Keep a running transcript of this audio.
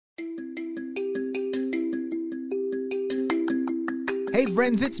Hey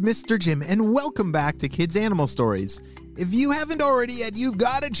friends, it's Mr. Jim, and welcome back to Kids Animal Stories. If you haven't already yet, you've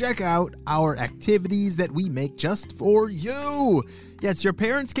got to check out our activities that we make just for you. Yes, your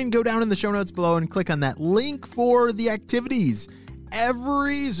parents can go down in the show notes below and click on that link for the activities.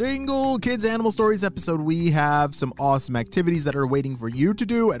 Every single Kids Animal Stories episode, we have some awesome activities that are waiting for you to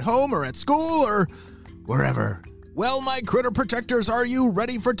do at home or at school or wherever. Well, my critter protectors, are you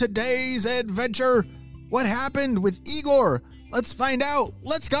ready for today's adventure? What happened with Igor? Let's find out.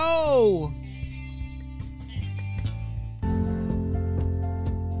 Let's go!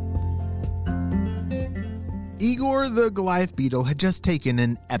 Igor the Goliath Beetle had just taken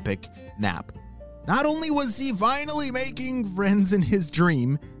an epic nap. Not only was he finally making friends in his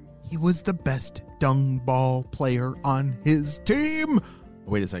dream, he was the best dung ball player on his team.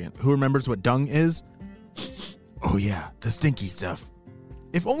 Wait a second. Who remembers what dung is? Oh yeah, the stinky stuff.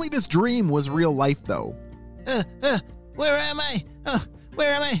 If only this dream was real life, though. Where am I?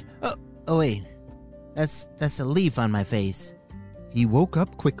 Where am I? Oh wait, that's a leaf on my face. He woke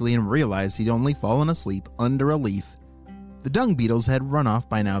up quickly and realized he'd only fallen asleep under a leaf. The dung beetles had run off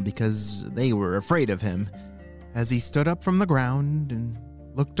by now because they were afraid of him. As he stood up from the ground and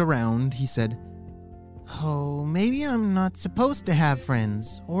looked around, he said, Oh, maybe I'm not supposed to have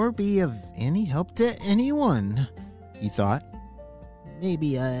friends or be of any help to anyone, he thought.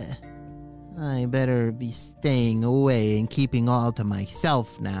 Maybe I better be staying away and keeping all to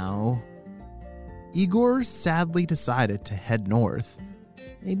myself now. Igor sadly decided to head north.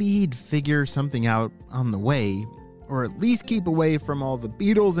 Maybe he'd figure something out on the way, or at least keep away from all the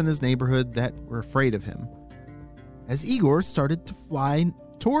beetles in his neighborhood that were afraid of him. As Igor started to fly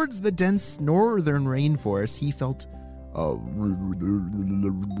towards the dense northern rainforest, he felt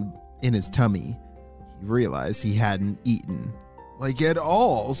in his tummy. He realized he hadn't eaten, like at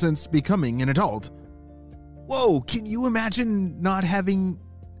all, since becoming an adult. Whoa, can you imagine not having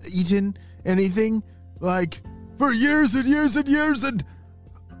eaten anything, like, for years and years and years and...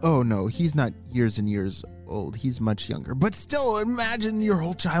 Oh no, he's not years and years old, he's much younger. But still, imagine your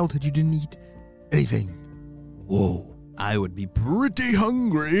whole childhood you didn't eat anything. Whoa, I would be pretty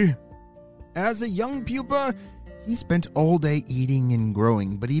hungry. As a young pupa, he spent all day eating and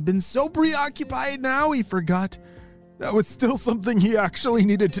growing, but he'd been so preoccupied now he forgot that was still something he actually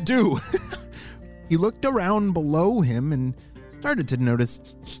needed to do. He looked around below him and started to notice...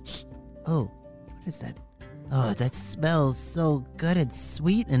 Oh, what is that? Oh, that smells so good and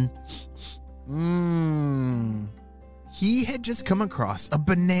sweet and... He had just come across a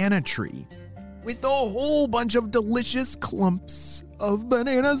banana tree with a whole bunch of delicious clumps of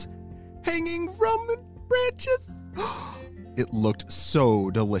bananas hanging from branches. It looked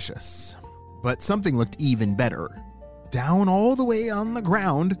so delicious. But something looked even better. Down all the way on the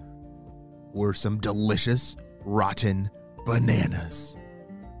ground were some delicious, rotten bananas.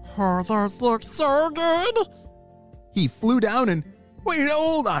 Oh, those look so good. He flew down and... Wait,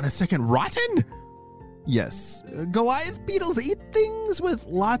 hold on a second. Rotten? Yes, Goliath beetles eat things with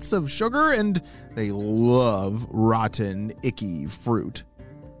lots of sugar, and they love rotten, icky fruit.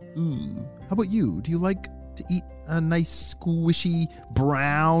 How about you? Do you like to eat a nice, squishy,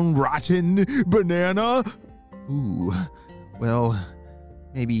 brown, rotten banana? Ooh, well,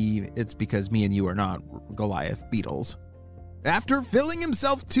 maybe it's because me and you are not Goliath beetles. After filling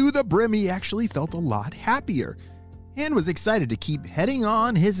himself to the brim, he actually felt a lot happier and was excited to keep heading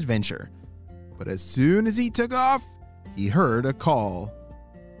on his adventure. But as soon as he took off, he heard a call.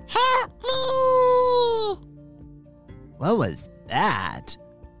 Help me! What was that?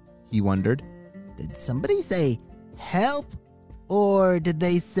 He wondered. Did somebody say help? Or did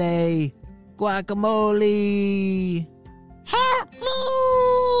they say guacamole? Help me!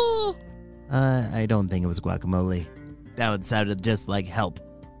 I don't think it was guacamole. That one sounded just like help.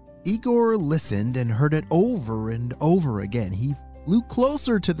 Igor listened and heard it over and over again. He flew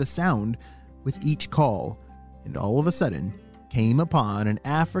closer to the sound with each call, and all of a sudden came upon an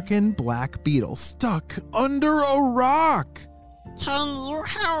African black beetle stuck under a rock. Can you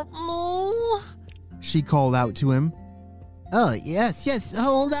help me? She called out to him. Oh, yes,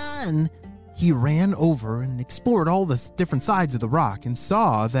 hold on. He ran over and explored all the different sides of the rock and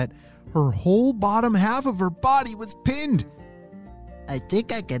saw that her whole bottom half of her body was pinned. I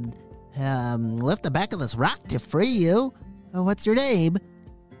think I can lift the back of this rock to free you. What's your name?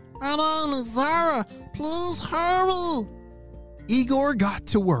 My name is Zara. Please hurry. Igor got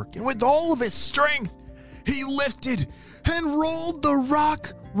to work, and with all of his strength, he lifted and rolled the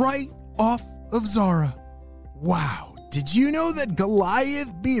rock right off of Zara. Wow, did you know that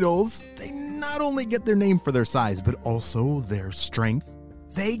Goliath beetles, they not only get their name for their size, but also their strength?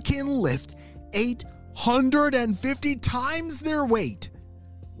 They can lift 8 150 times their weight.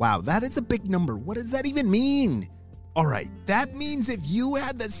 Wow, that is a big number. What does that even mean? All right, that means if you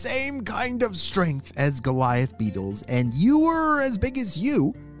had the same kind of strength as Goliath beetles and you were as big as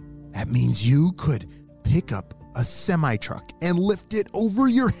you, that means you could pick up a semi-truck and lift it over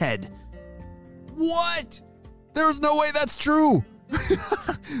your head. What? There's no way that's true.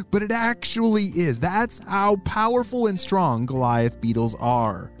 But it actually is. That's how powerful and strong Goliath beetles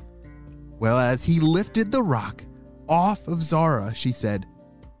are. Well, as he lifted the rock off of Zara, she said,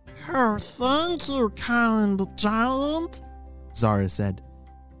 "Oh, thank you, kind giant," Zara said.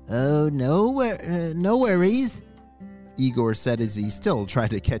 "Oh, no worries," Igor said as he still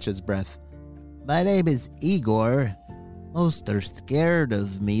tried to catch his breath. "My name is Igor. Most are scared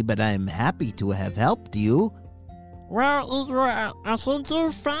of me, but I'm happy to have helped you." "Well, Igor, I think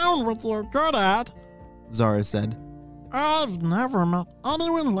you found what you're good at," Zara said. "I've never met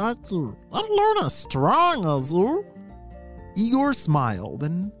anyone like you, let alone as strong as you." Igor smiled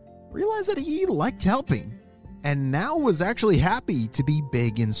and realized that he liked helping, and now was actually happy to be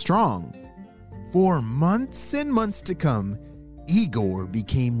big and strong. For months and months to come, Igor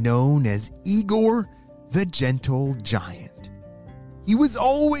became known as Igor the Gentle Giant. He was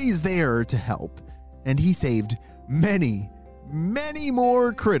always there to help, and he saved many, many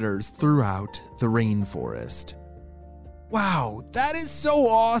more critters throughout the rainforest. Wow, that is so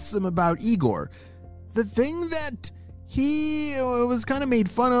awesome about Igor. The thing that he was kind of made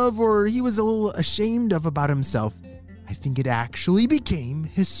fun of, or he was a little ashamed of about himself, I think it actually became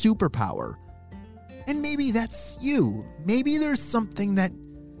his superpower. And maybe that's you. Maybe there's something that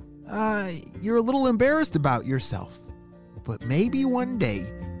you're a little embarrassed about yourself. But maybe one day,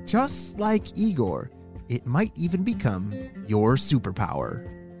 just like Igor, it might even become your superpower.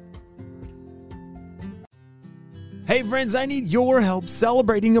 Hey friends, I need your help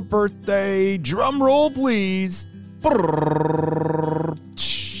celebrating a birthday. Drum roll, please.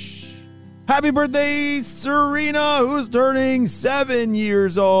 Happy birthday, Serena, who's turning 7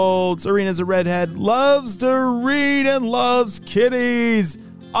 years old. Serena's a redhead, loves to read and loves kitties.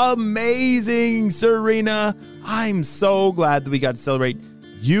 Amazing, Serena. I'm so glad that we got to celebrate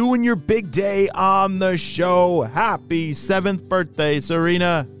you and your big day on the show. Happy 7th birthday,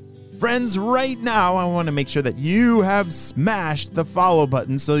 Serena. Friends, right now, I want to make sure that you have smashed the follow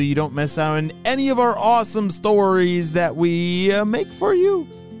button so you don't miss out on any of our awesome stories that we make for you.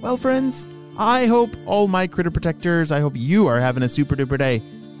 Well, friends, I hope all my critter protectors, I hope you are having a super duper day.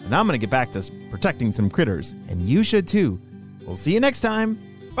 And I'm going to get back to protecting some critters. And you should too. We'll see you next time.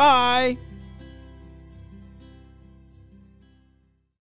 Bye.